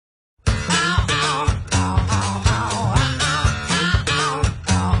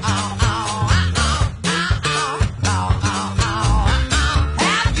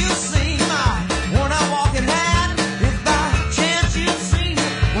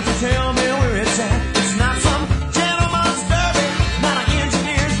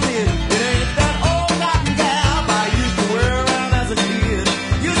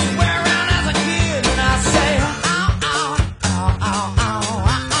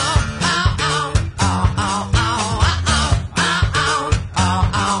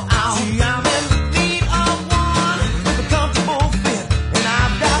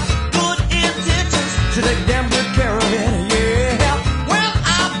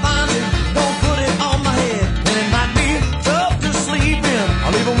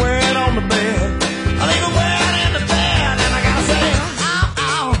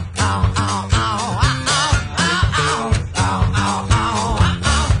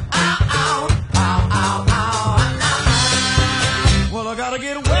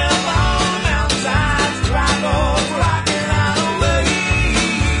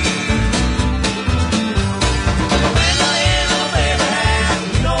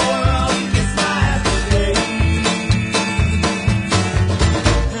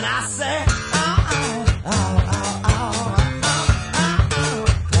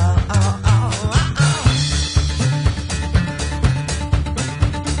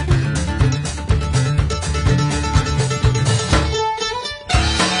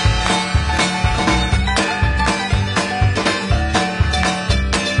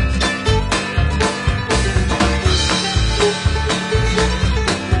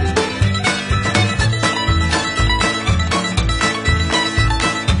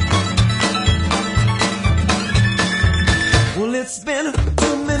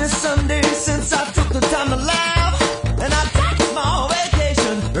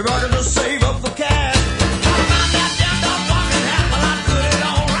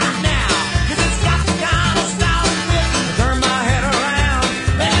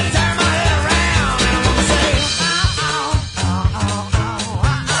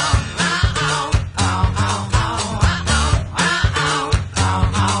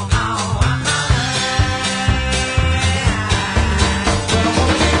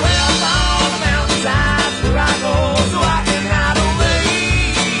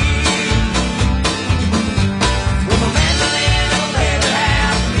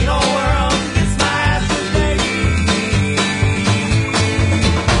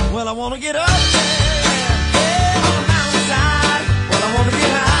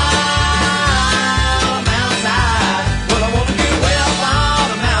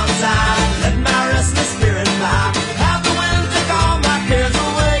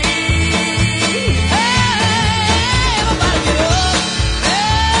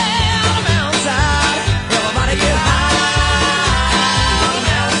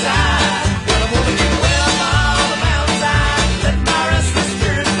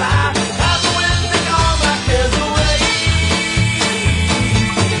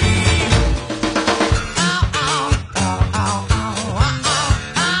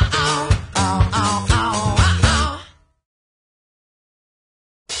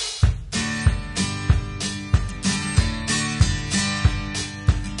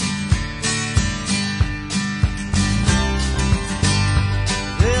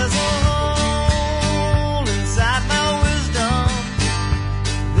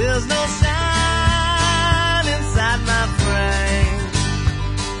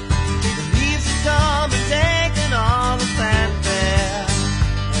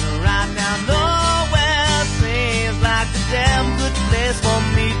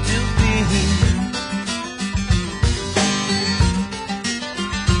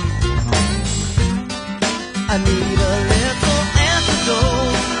I need a little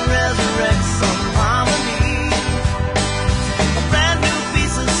antidote to resurrect some harmony. A brand new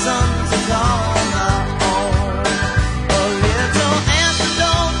piece of sun to call my own. A little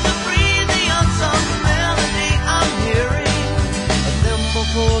antidote to breathe the unsung melody I'm hearing. A thimble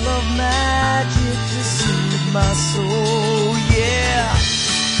full of magic to soothe my soul, yeah.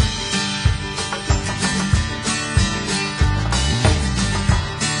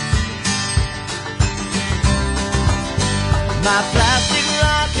 My plastic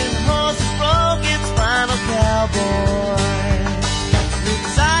rocking horse broke its final cowboy.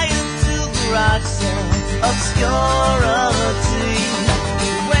 Retired to the rocks of obscurity.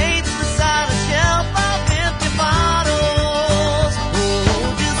 He waits beside a shelf of empty bottles. Oh,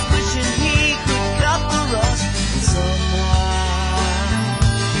 just wishing he could cut the rust and somehow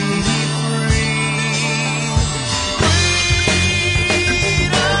be free.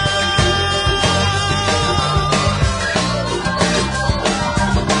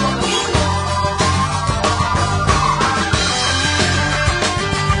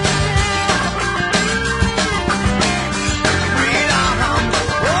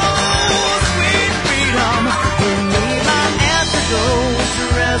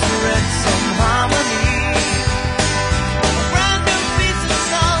 Resurrect some harmony. A brand new piece of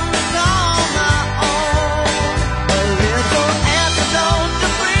sun to call my own. A little antidote to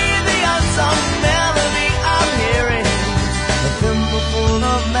breathe the unsung melody I'm hearing. A thimble full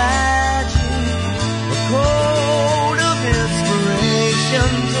of magic, a coat of inspiration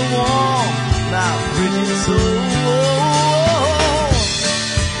to warm my frigid soul.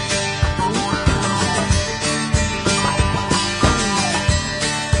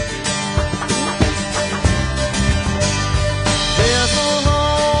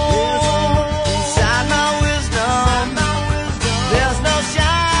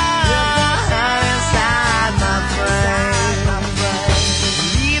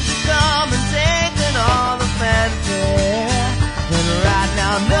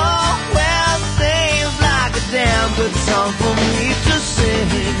 Good song for me to sing.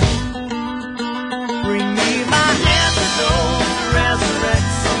 Bring me my antidote to resurrect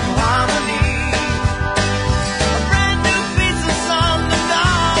some harmony. A brand new piece of song to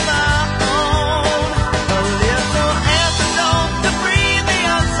call my own. A little antidote to breathe the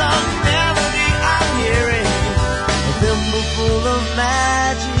unsung melody I'm hearing. A thimble full of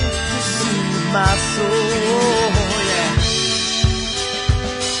magic to soothe my soul. Yeah.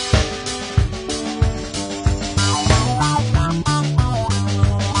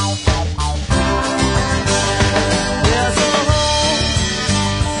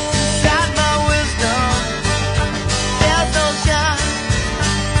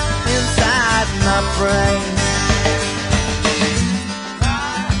 Brain.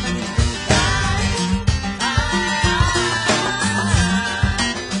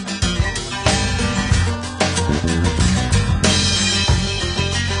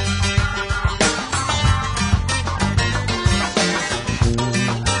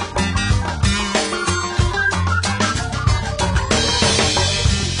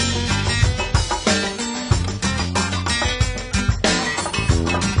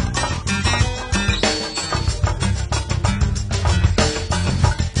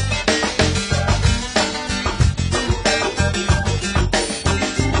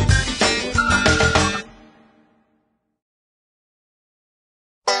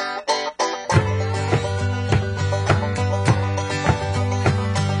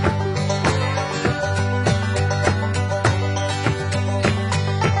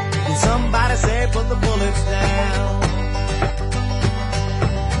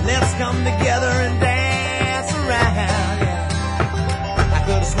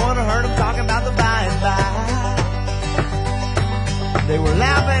 heard them talking about the by and by. They were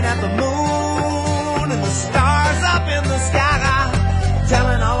laughing at the moon and the stars up in the sky,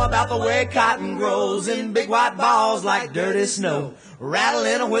 telling all about the way cotton grows in big white balls like dirty snow,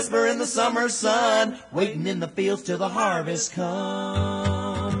 rattling a whisper in the summer sun, waiting in the fields till the harvest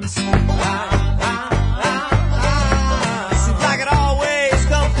comes. Seems like it always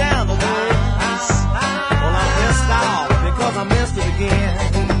comes down to this. Well, I'm pissed off because I missed it again.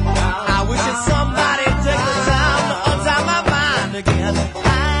 I wish that somebody would take the time to untie my mind again.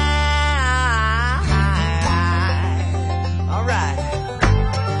 All right.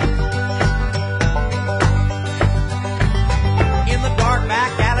 In the dark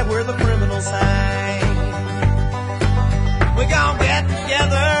back alley where the criminals hang, we gon' get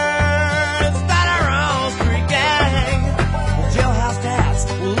together and start our own street gang. The jailhouse cats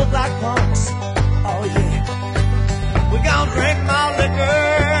will look like punks. Oh yeah. We gon' drink more liquor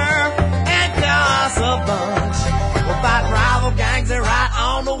and toss a bunch. We'll fight rival gangs that right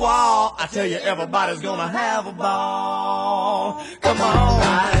on the wall. I tell you, everybody's gonna have a ball. Come on.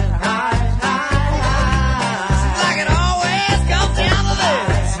 Seems like it always comes down to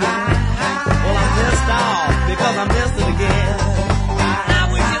this. Well, I'm pissed off because I missed it again.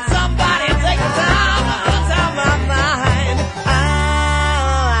 I wish that somebody would take the time to untie my mind.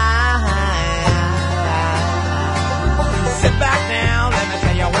 Sit back now, let me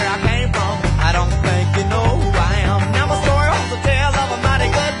tell you where I came from. I don't think you know who I am. Now my story holds the tale of a mighty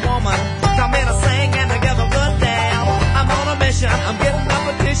good woman. Come in to sing and together good damn. I'm on a mission, I'm getting a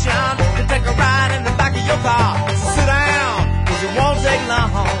petition to take a ride in the back of your car. So sit down, cause it won't take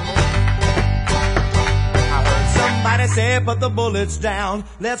long. I heard somebody say put the bullets down.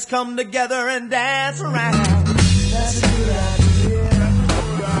 Let's come together and dance around. That's a good idea.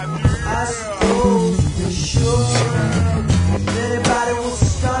 I suppose for sure. Anybody wants to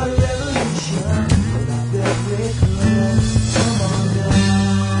start a revolution, they'll break love. Come on down.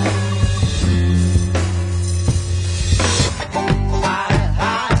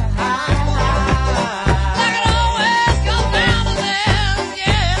 Like it always comes down to this,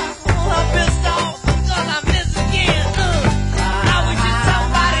 yeah. Well, I'm pissed off because I missed again. I wish that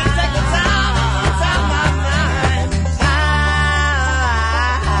somebody would take the time to untie my mind.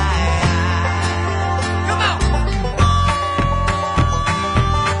 Come on.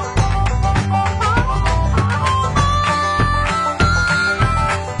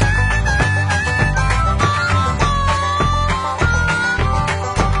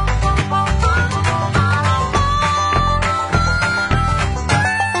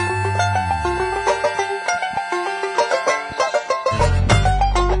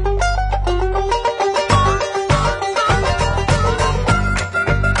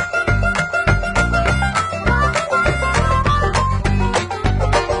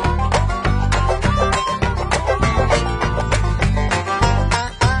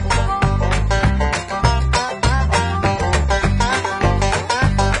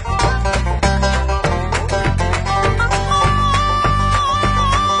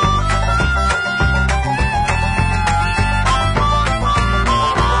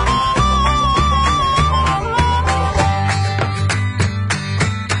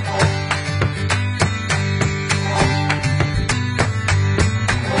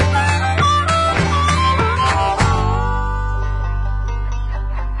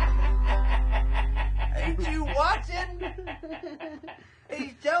 Ain't you watching?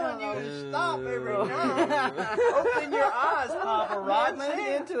 He's telling you to stop every time. Open your eyes, Papa Rod. Man,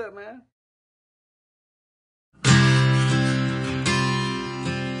 get into it, man.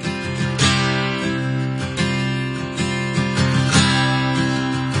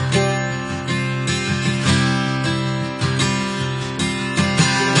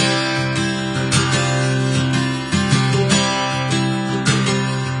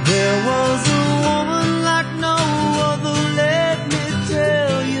 There was a woman like no other, let me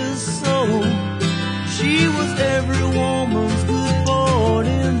tell you so. She was every woman's good board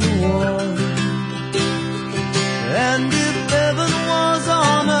in the world.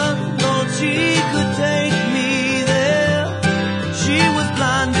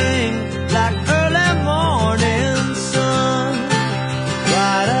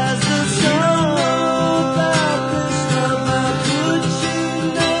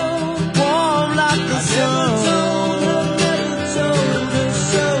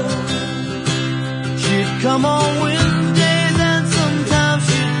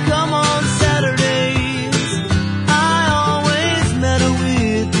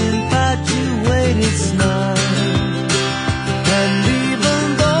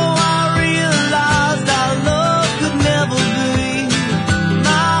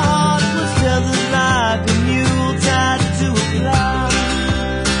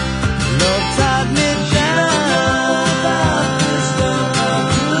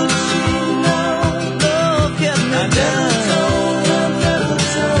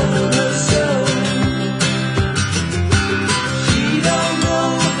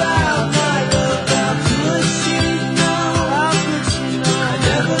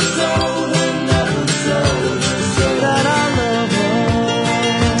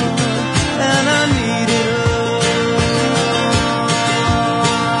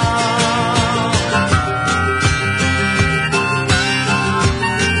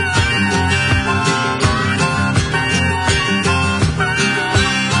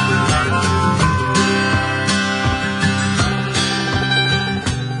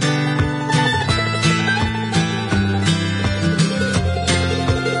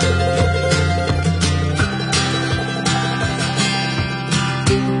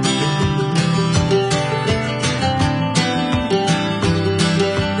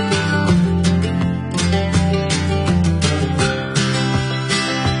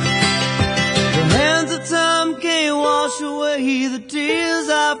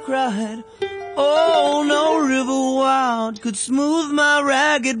 I've cried. Oh, no river wild could smooth my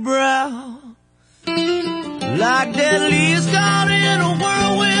ragged brow. Like dead leaves caught in a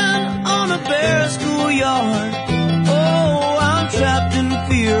whirlwind on a bare schoolyard. Oh, I'm trapped in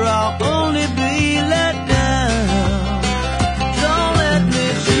fear, I'll only be let down. Don't let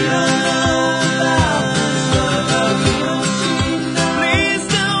me drown. Please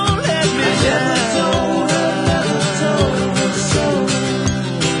don't let me down.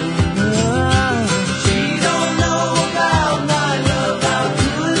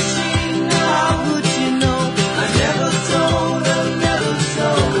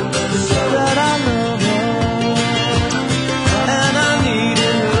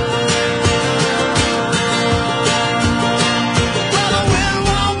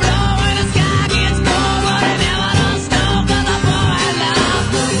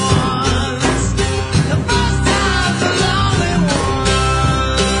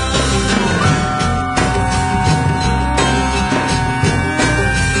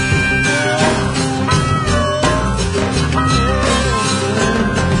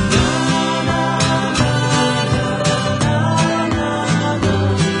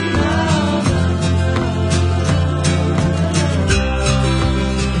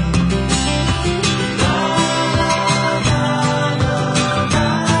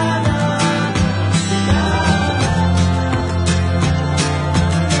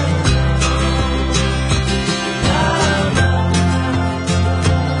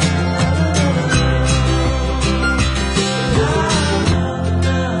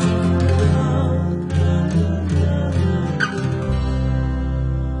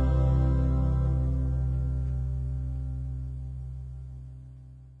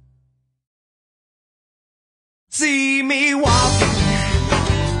 See me walking,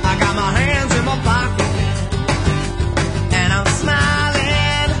 I got my hands in my pocket, and I'm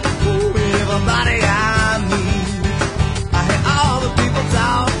smiling, ooh, everybody I meet. I hear all the people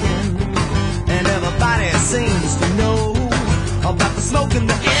talking, and everybody seems to know about the smoke in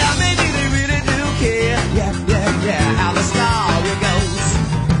the air. Maybe they really do care, yeah, how the story goes.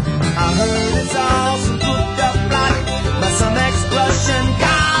 I heard it's all some put up plot, but some explosion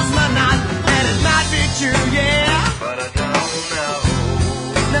cosmonaut, and it might be true, yeah. But I don't know.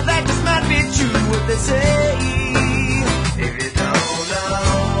 Now that just might be true what they say. If you don't know,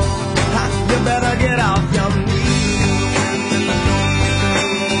 you better get off your knees.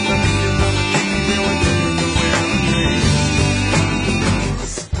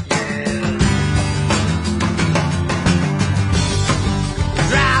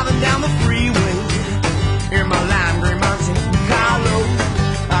 Driving down the freeway in my lime green mountain car low,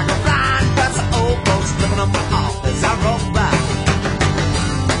 I go flying past the old folks living up the off as I roll by.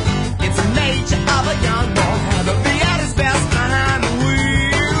 It's the nature of a young boy to be at his best behind the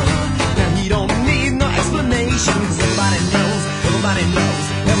wheel. Now he don't need no explanation, 'cause everybody knows the deal.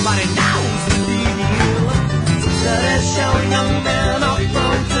 That showing young men are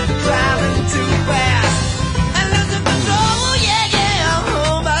prone to driving too fast and losing control, yeah,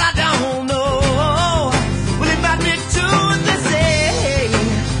 oh, but I don't know. Well, it might be true what they say.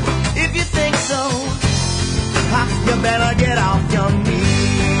 If you think so, you better get off your knees.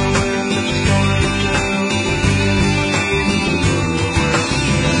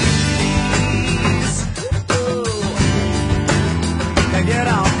 Now get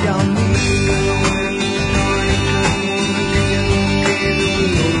off your knees.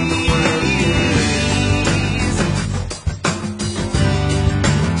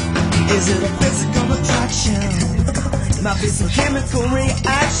 Is it a physical attraction? Might be some chemical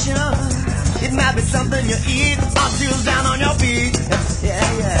reaction. It might be something you eat or chills down on your feet.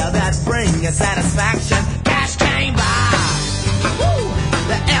 Yeah, that brings you satisfaction. Cash came by, woo,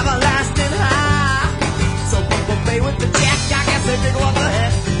 the everlasting high. So people pay with the check, I guess they take what the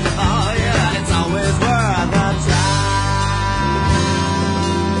heck. Oh yeah, it's always worth a try.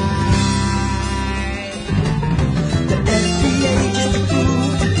 The FDA just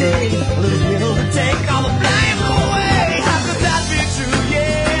approved today a little pill to take all the blame away. How could that be true?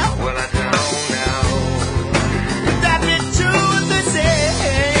 Yeah. Well, I don't know. Could that be true what they say?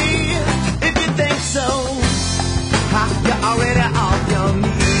 If you think so, you're already off your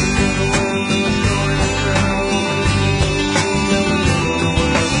knees.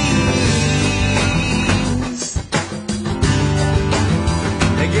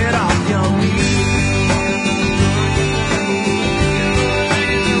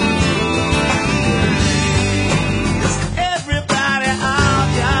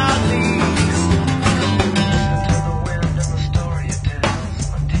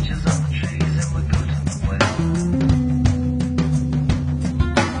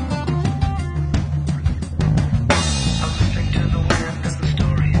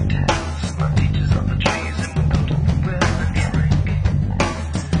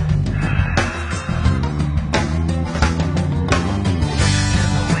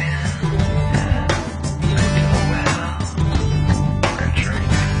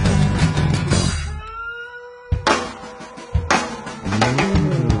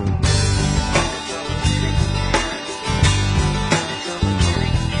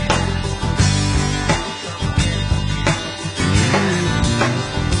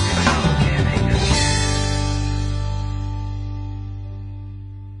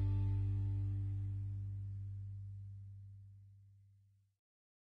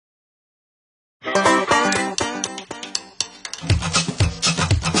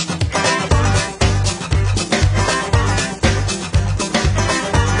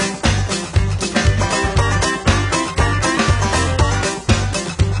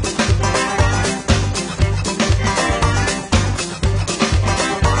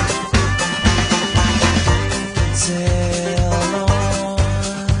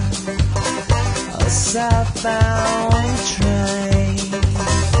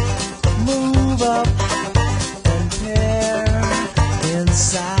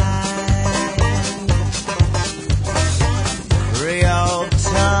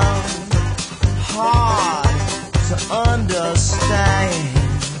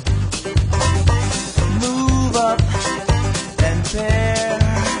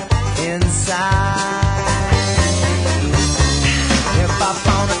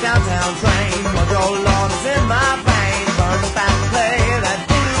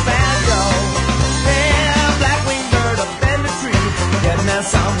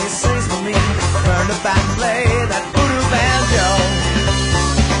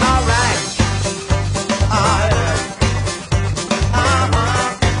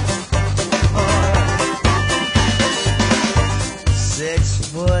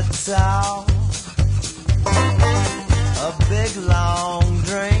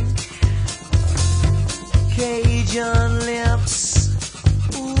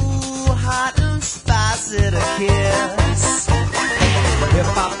 it a kiss. If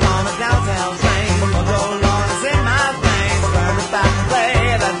I on a downtown train, although Lord is in my veins, burn it back and play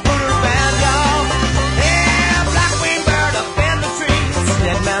that voodoo banjo. Yeah, black winged bird up in the trees,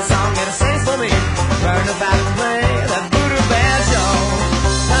 dead man song and it sings for me. Burn it back and play that voodoo banjo.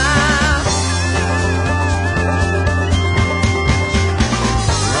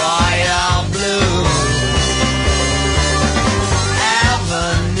 Royal Blue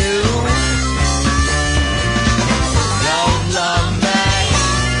Avenue, Gold Love Mag,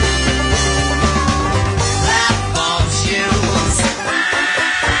 platform shoes.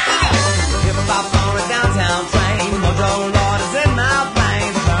 If I on a downtown train, Mojo Lord is in my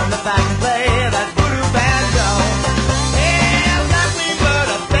veins. Burn the back and play that voodoo banjo. Yeah, black winged bird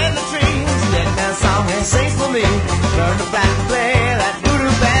up in the trees, dead man song and sings for me. Burn the back and play that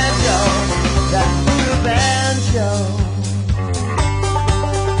voodoo banjo, that voodoo banjo.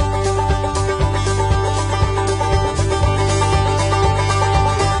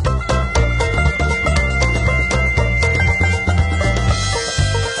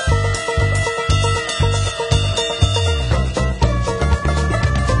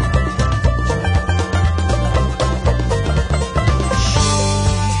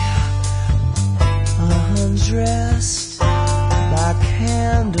 Undressed by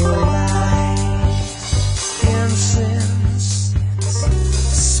candlelight, incense,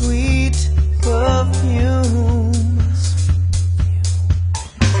 sweet perfumes.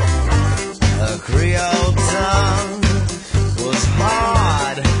 Her Creole tongue was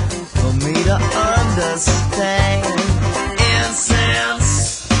hard for me to understand. Incense,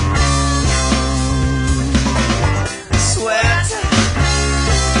 sweat.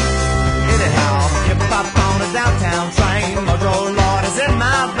 Anyhow, hip hop on a downtown train, Mojo Lord is in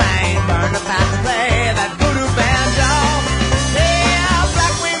my vein. Burn the back and play that voodoo banjo. Yeah,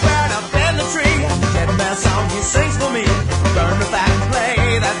 black winged bird up in the tree, dead man song he sings for me. Burn the back and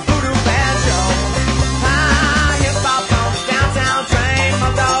play that voodoo banjo. Ah, hip hop on the downtown train,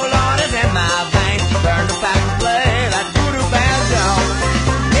 Mojo Lord is in my vein. Burn the back and play that voodoo banjo.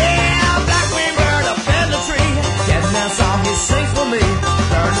 Yeah, black winged bird up in the tree, dead man song he sings for me.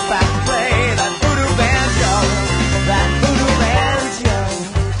 Burn the back and play that voodoo banjo, that voodoo banjo.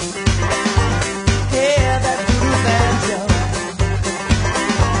 Yeah, that voodoo banjo.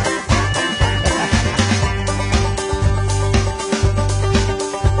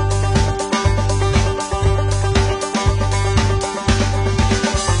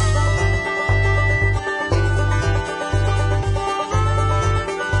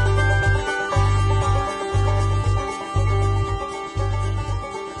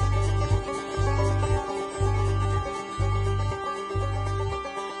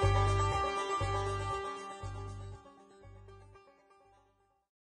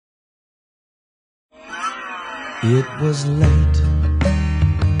 It was late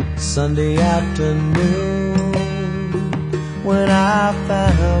Sunday afternoon when I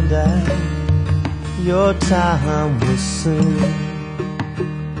found out your time was soon.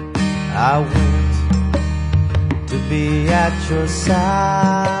 I went to be at your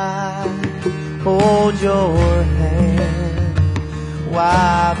side, hold your hand,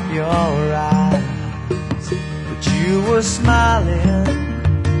 wipe your eyes, but you were smiling,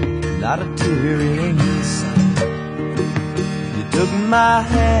 not a tear in sight. Took my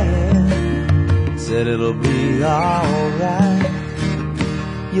hand, said it'll be alright.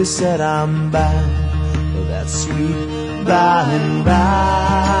 You said I'm bound for that sweet by and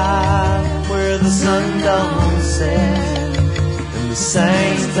by, where the sun don't set and the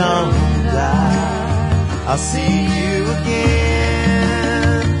saints don't die. I'll see you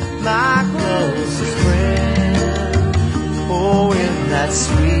again, my closest friend. Oh, in that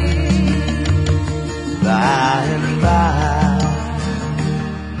sweet by and by.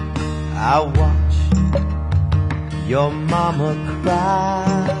 I watched your mama cry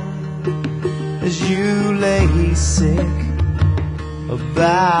as you lay sick,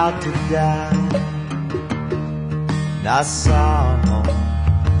 about to die. And I saw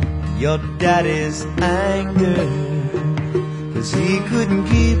your daddy's anger, 'cause he couldn't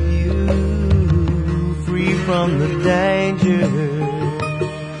keep you free from the danger.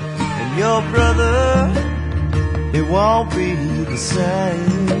 And your brother, it won't be the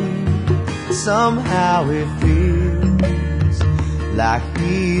same. Somehow it feels like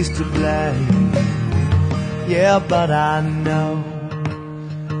he's to blame. Yeah, but I know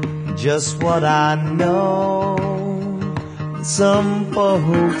just what I know. Some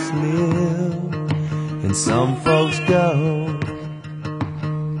folks live and some folks go.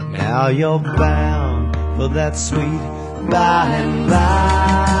 Now you're bound for that sweet by and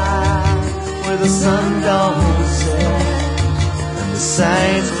by, where the sun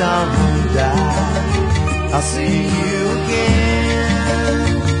saints don't die. I'll see you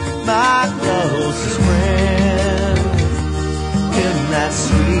again, my closest friend, in that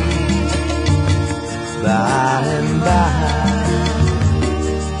sweet by and by.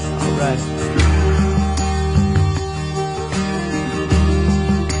 All right.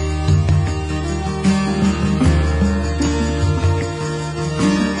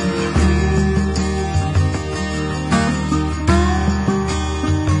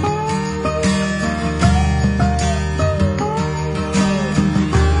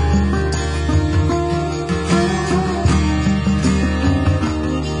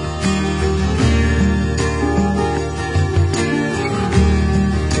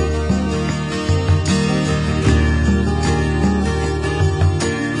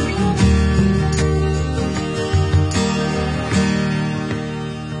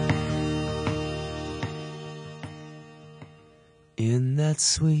 In that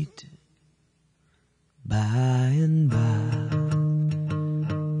sweet by and by,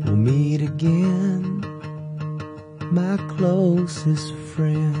 we'll meet again, my closest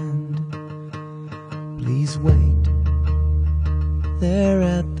friend. Please wait there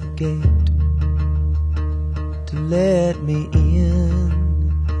at the gate to let me in,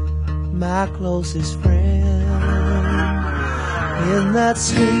 my closest friend. In that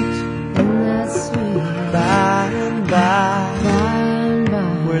sweet by and by,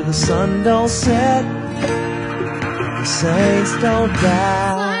 where the sun don't set, the saints don't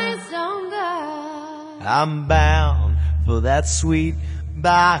die. I'm bound for that sweet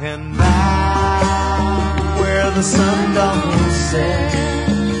by and by, where the sun don't set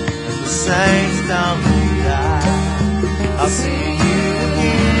and the saints don't die. I'll see you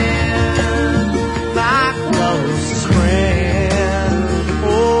again, my closest friend.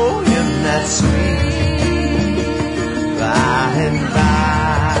 Oh, in that sweet by and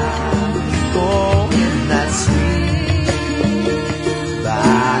by, oh, in that sweet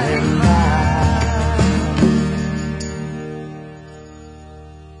by and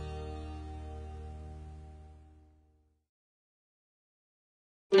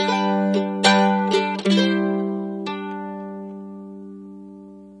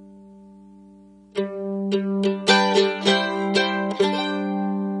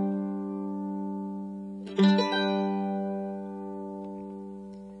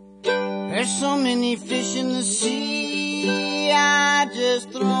There's so many fish in the sea, I just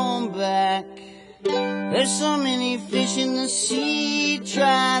throw 'em back. There's so many fish in the sea,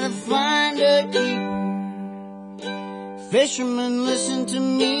 try to find a keeper. Fishermen, listen to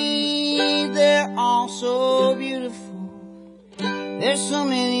me, they're all so beautiful. There's so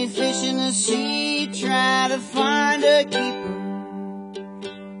many fish in the sea, try to find a keeper.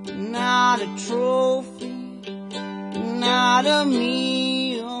 Not a trophy, not a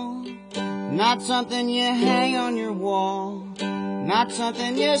meal, not something you hang on your wall, not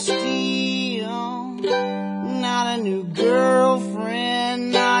something you steal, not a new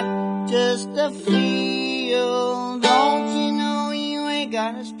girlfriend, not just a feel. Don't you know you ain't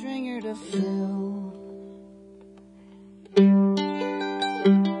got a stringer to fill?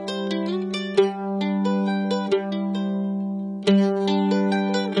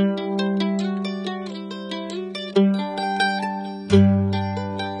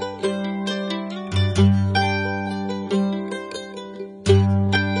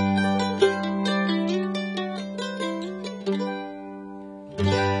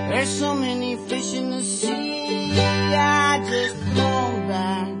 There's so many fish in the sea, I just throw 'em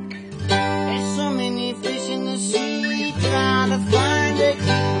back. There's so many fish in the sea, trying to find a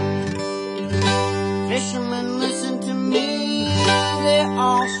keeper. Fishermen, listen to me, they're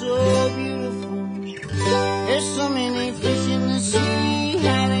all so beautiful. There's so many fish in the sea,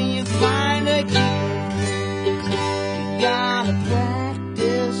 how do you find a keeper? You gotta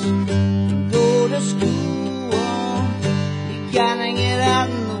practice, go to school, you gotta get out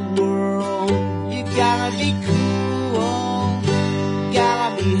in the world, you gotta be cool, you gotta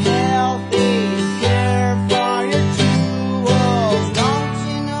be healthy, care for your tools. Don't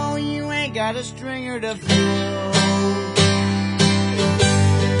you know you ain't got a stringer to fill?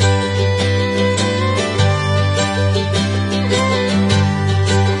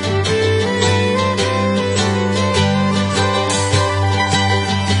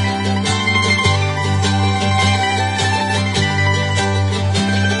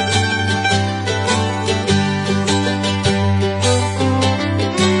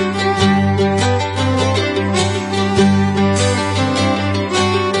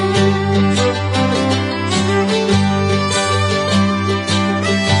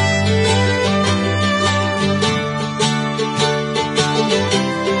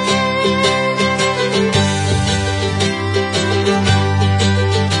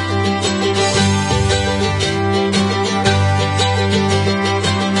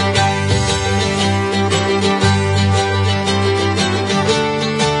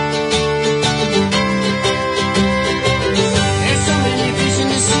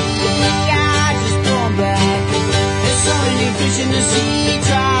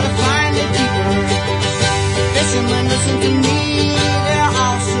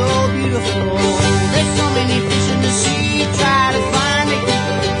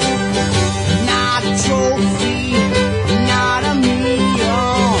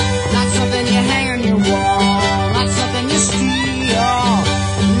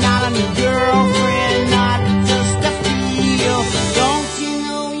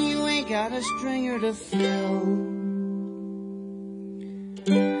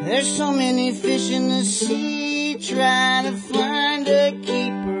 There's so many fish in the sea trying to find a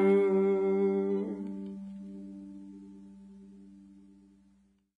keeper.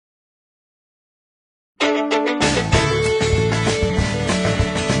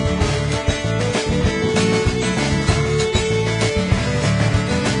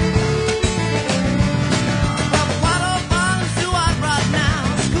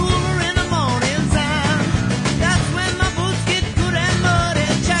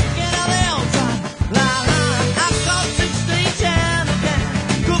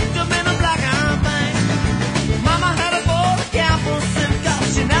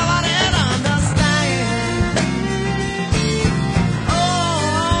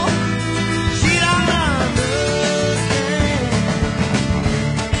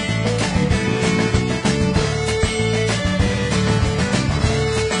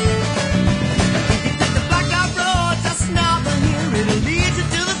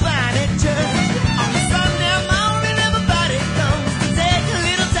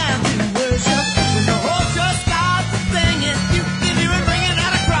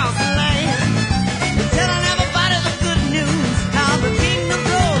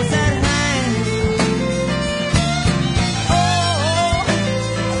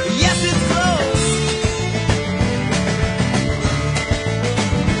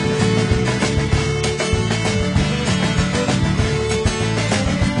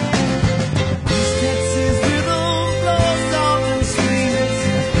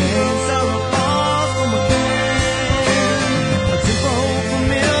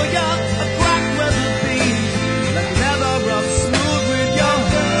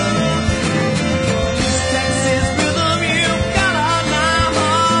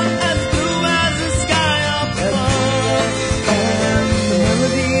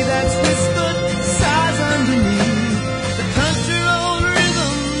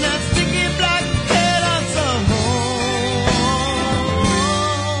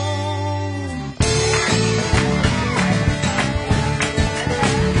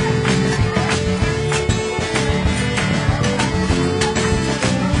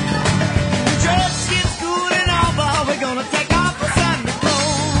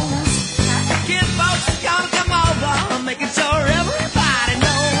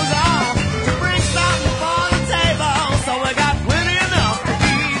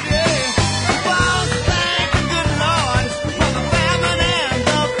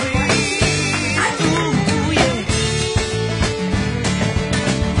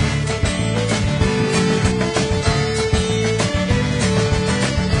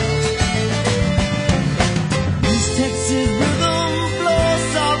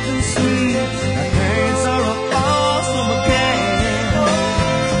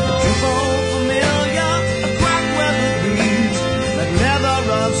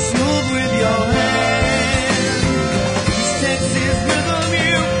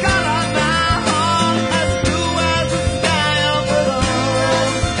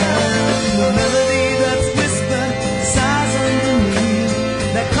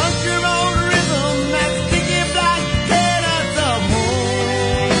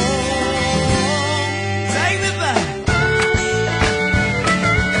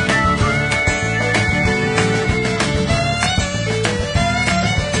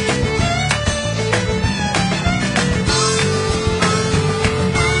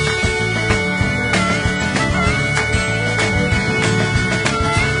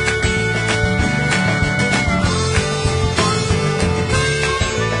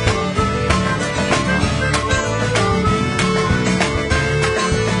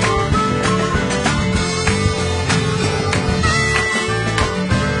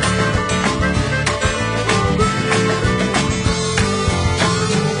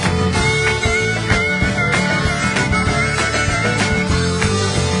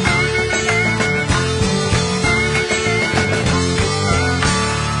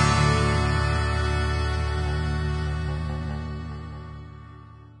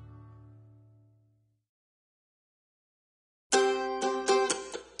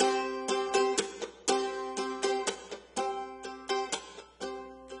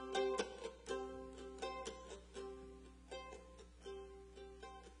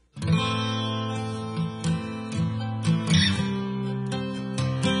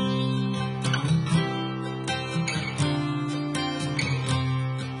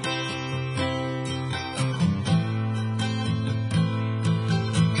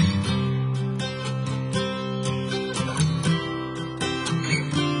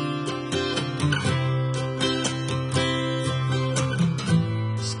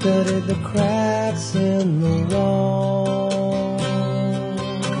 studied the cracks in the wall.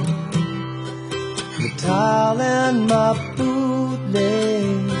 style and my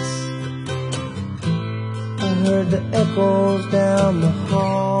bootlace. I heard the echoes down the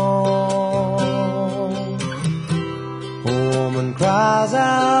hall. A woman cries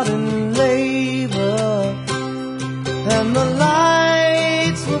out in labor, and the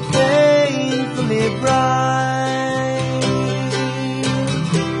lights were painfully bright.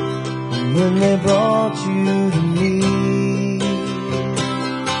 And when they brought you to me,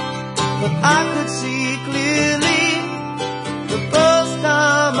 but I could see clearly the first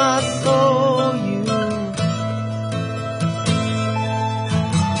time I saw you.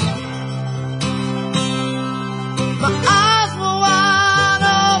 My eyes were wide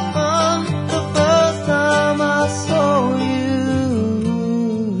open the first time I saw you.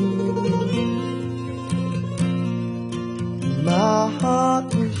 My heart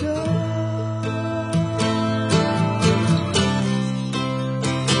was yours.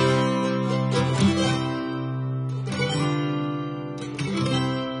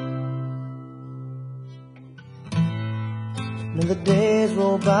 And the days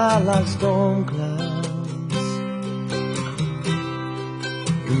roll by like storm clouds,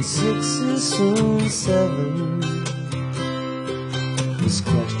 and 6 is soon 7. There's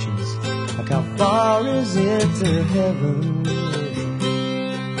questions like how far is it to heaven?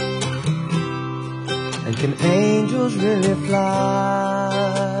 And can angels really fly?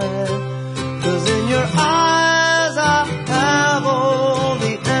 'Cause in your eyes I have all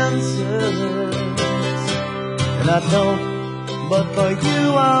the answers, and I don't, but for you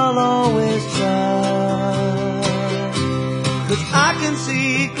I'll always try. 'Cause I can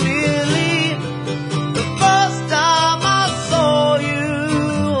see clearly the first time I saw you.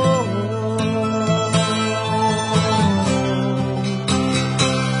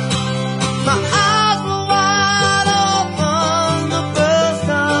 My eyes were wide open the first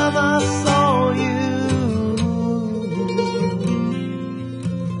time I saw you.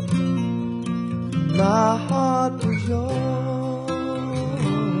 My heart was yours.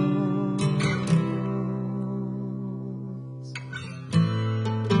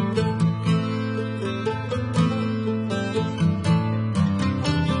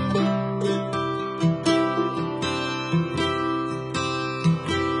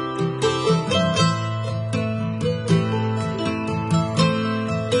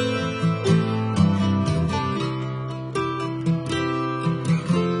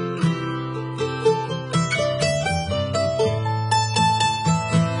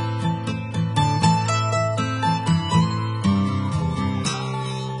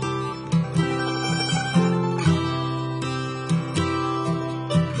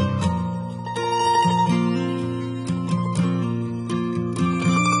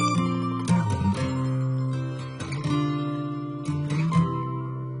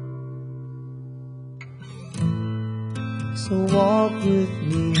 So walk with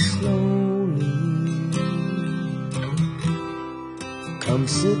me slowly, come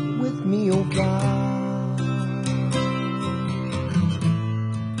sit with me a while.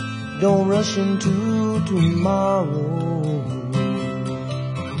 Don't rush into tomorrow.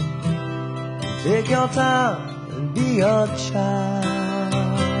 Take your time and be a child.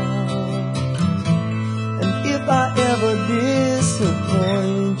 And if I ever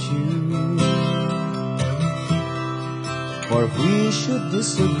disappoint you, or if we should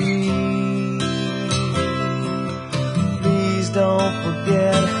disagree, please don't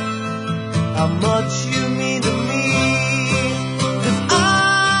forget how much you mean to me. 'Cause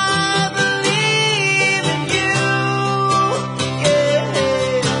I believe in you, yeah.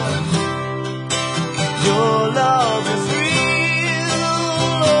 Your love is real,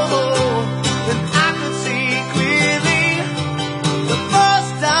 and I could see clearly the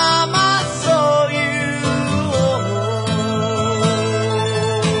first time I saw you.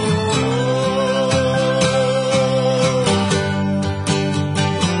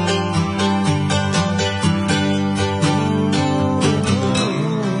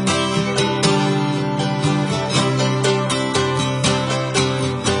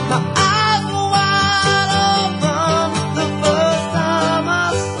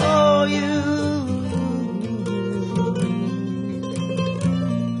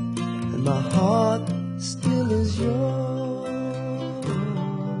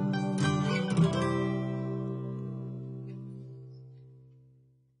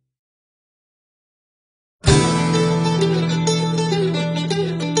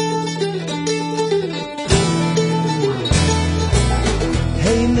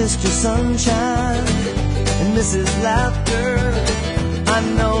 Mr. Sunshine and Mrs. Laughter, I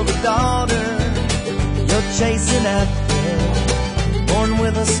know the daughter you're chasing after, born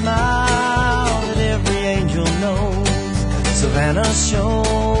with a smile that every angel Savanna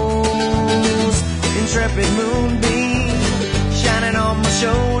shows, intrepid moonbeam shining on my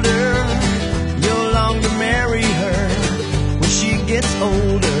shoulder. You'll long to marry her when she gets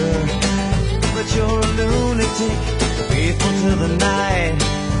older, but you're a lunatic, faithful to the night.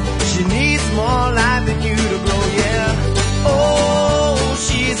 She needs more life than you to grow, yeah. Oh,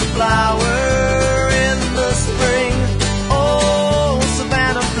 she's a flower in the spring. Oh,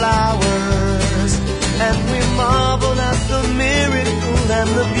 Savanna Flowers. And we marvel at the miracle and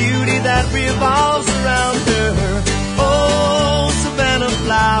the beauty that revolves around her. Oh, Savanna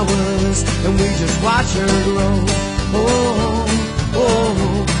Flowers. And we just watch her grow. Oh,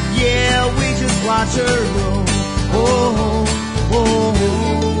 oh, yeah, we just watch her grow. Oh, oh,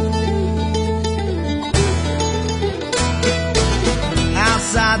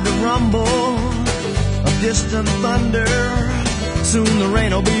 outside the rumble of distant thunder, soon the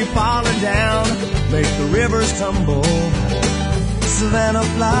rain will be falling down, make the rivers tumble. Savanna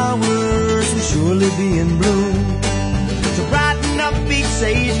Flowers will surely be in bloom to brighten up each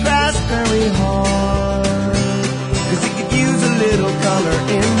sage grass very hard, 'cause it could use a little color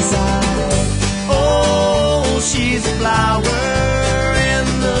inside. Oh, she's a flower in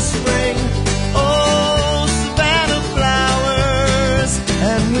the spring. Oh, Savanna Flowers.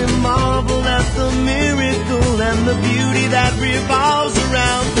 And we marvel at the miracle and the beauty that revolves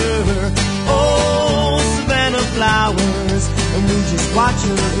around her. Oh, Savanna Flowers. And we just watch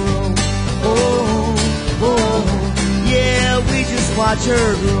her grow. Oh, oh, yeah, we just watch her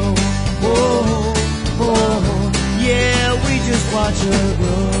grow. Oh, oh, yeah, we just watch her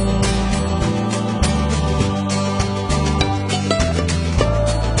grow.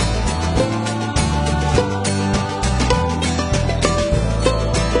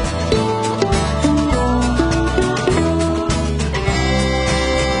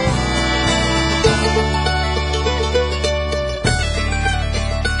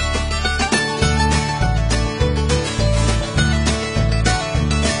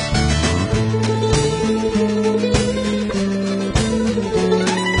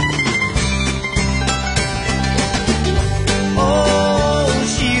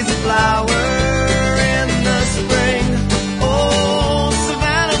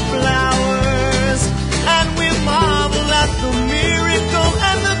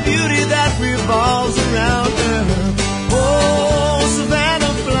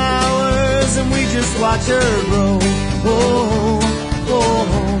 Watch her grow. Oh, oh,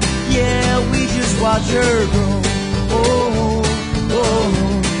 yeah, we just watch her grow. Oh, oh,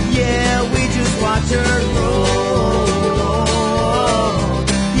 yeah, we just watch her grow.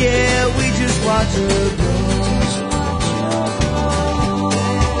 Yeah, we just watch her grow.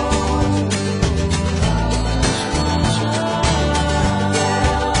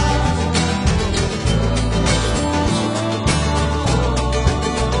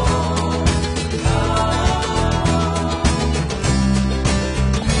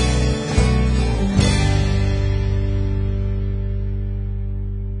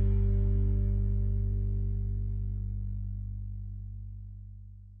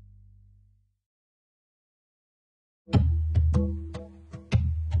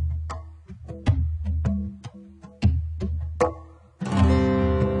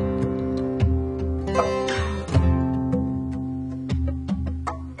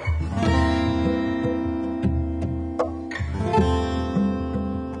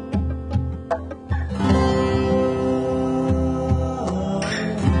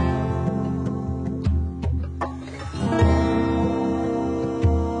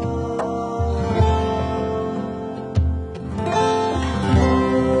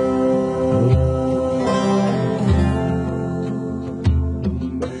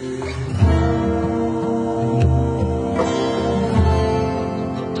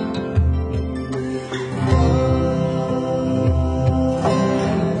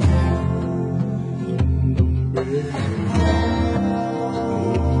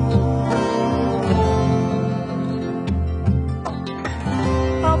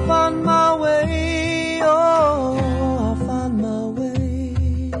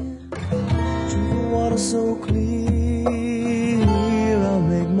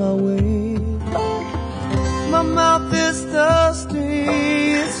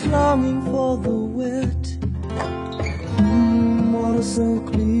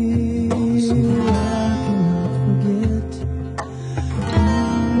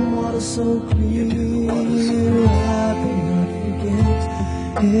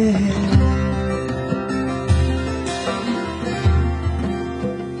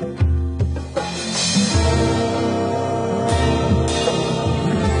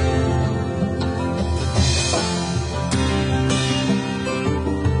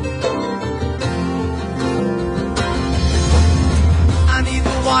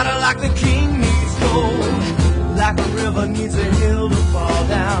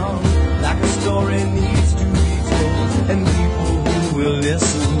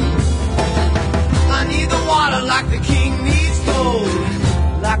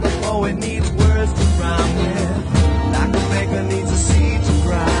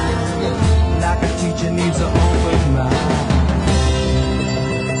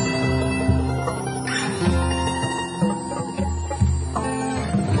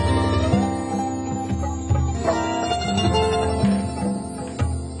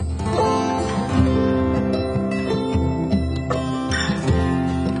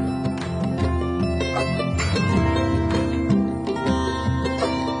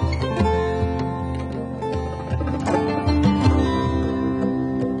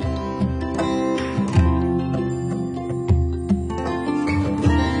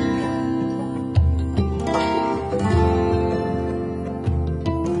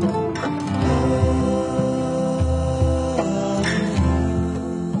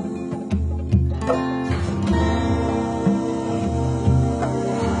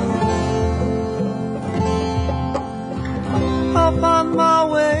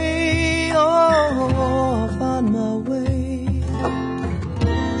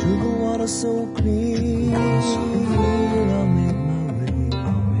 water so clear, I'll make my way.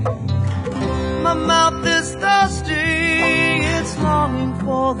 My mouth is thirsty, it's longing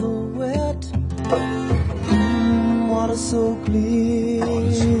for the wet. Water so clear,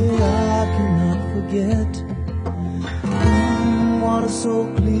 I cannot forget. Water so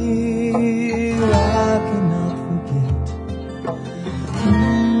clear, I cannot forget.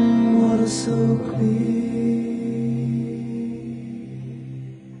 Water so clear.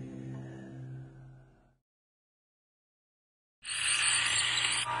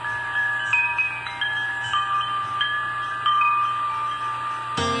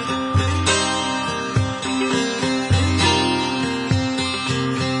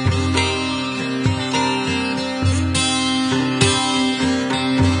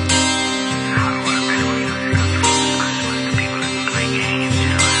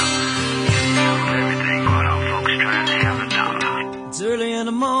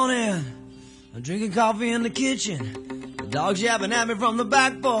 Drinking coffee in the kitchen, the dog's yapping at me from the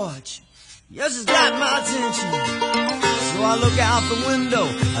back porch. Yes, it's got my attention. So I look out the window,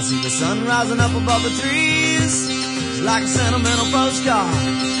 I see the sun rising up above the trees. It's like a sentimental postcard,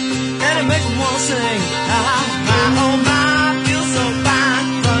 and it makes me want to sing. Oh my, feel so fine.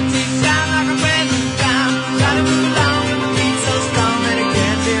 Front teeth shine like a brand new dime. Try to move along with the beat so strong that it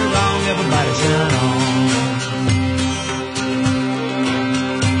can't be wrong. Everybody shine on.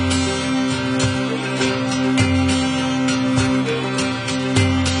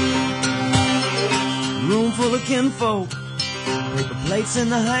 Full of kinfolk, paper plates in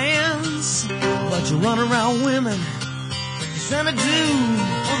the hands, but you run around women, you send a dude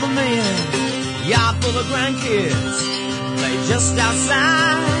for the men. Yacht full of grandkids, they just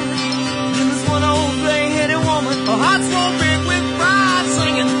outside. And this one old gray-headed woman, her heart's so big with pride,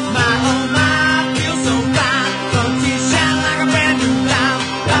 singing, my oh my, feel so fine. Front teeth shine like a brand new dime.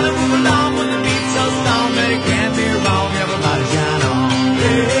 Gotta move along with the beat so strong that it can't be wrong. Everybody shine on.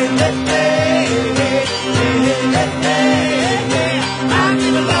 Hey, hey, hey, hey. I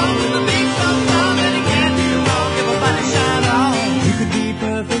get along with the beat so strong that it can't be wrong. Everybody shine on. You could be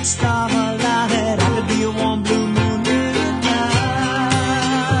perfect starlight, I could be a warm blue moon tonight.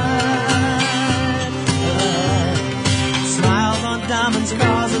 Smiles on diamonds,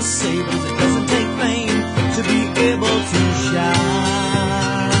 cars are sabers. It doesn't take fame to be able to shine.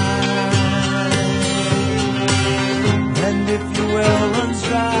 And if your well runs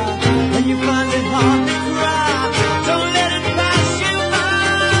dry and you find it hard to cry, don't let it pass you by.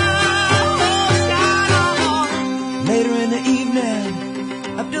 Later in the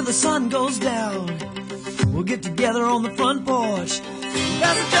evening, after the sun goes down, we'll get together on the front porch,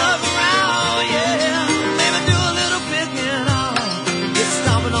 pass a jug around, yeah. Maybe do a little picking up, get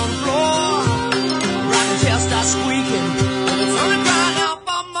stomping on the floor, rocking chair start squeaking, and it's only crying out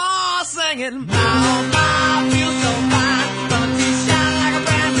for more, singing, my, oh my, feel so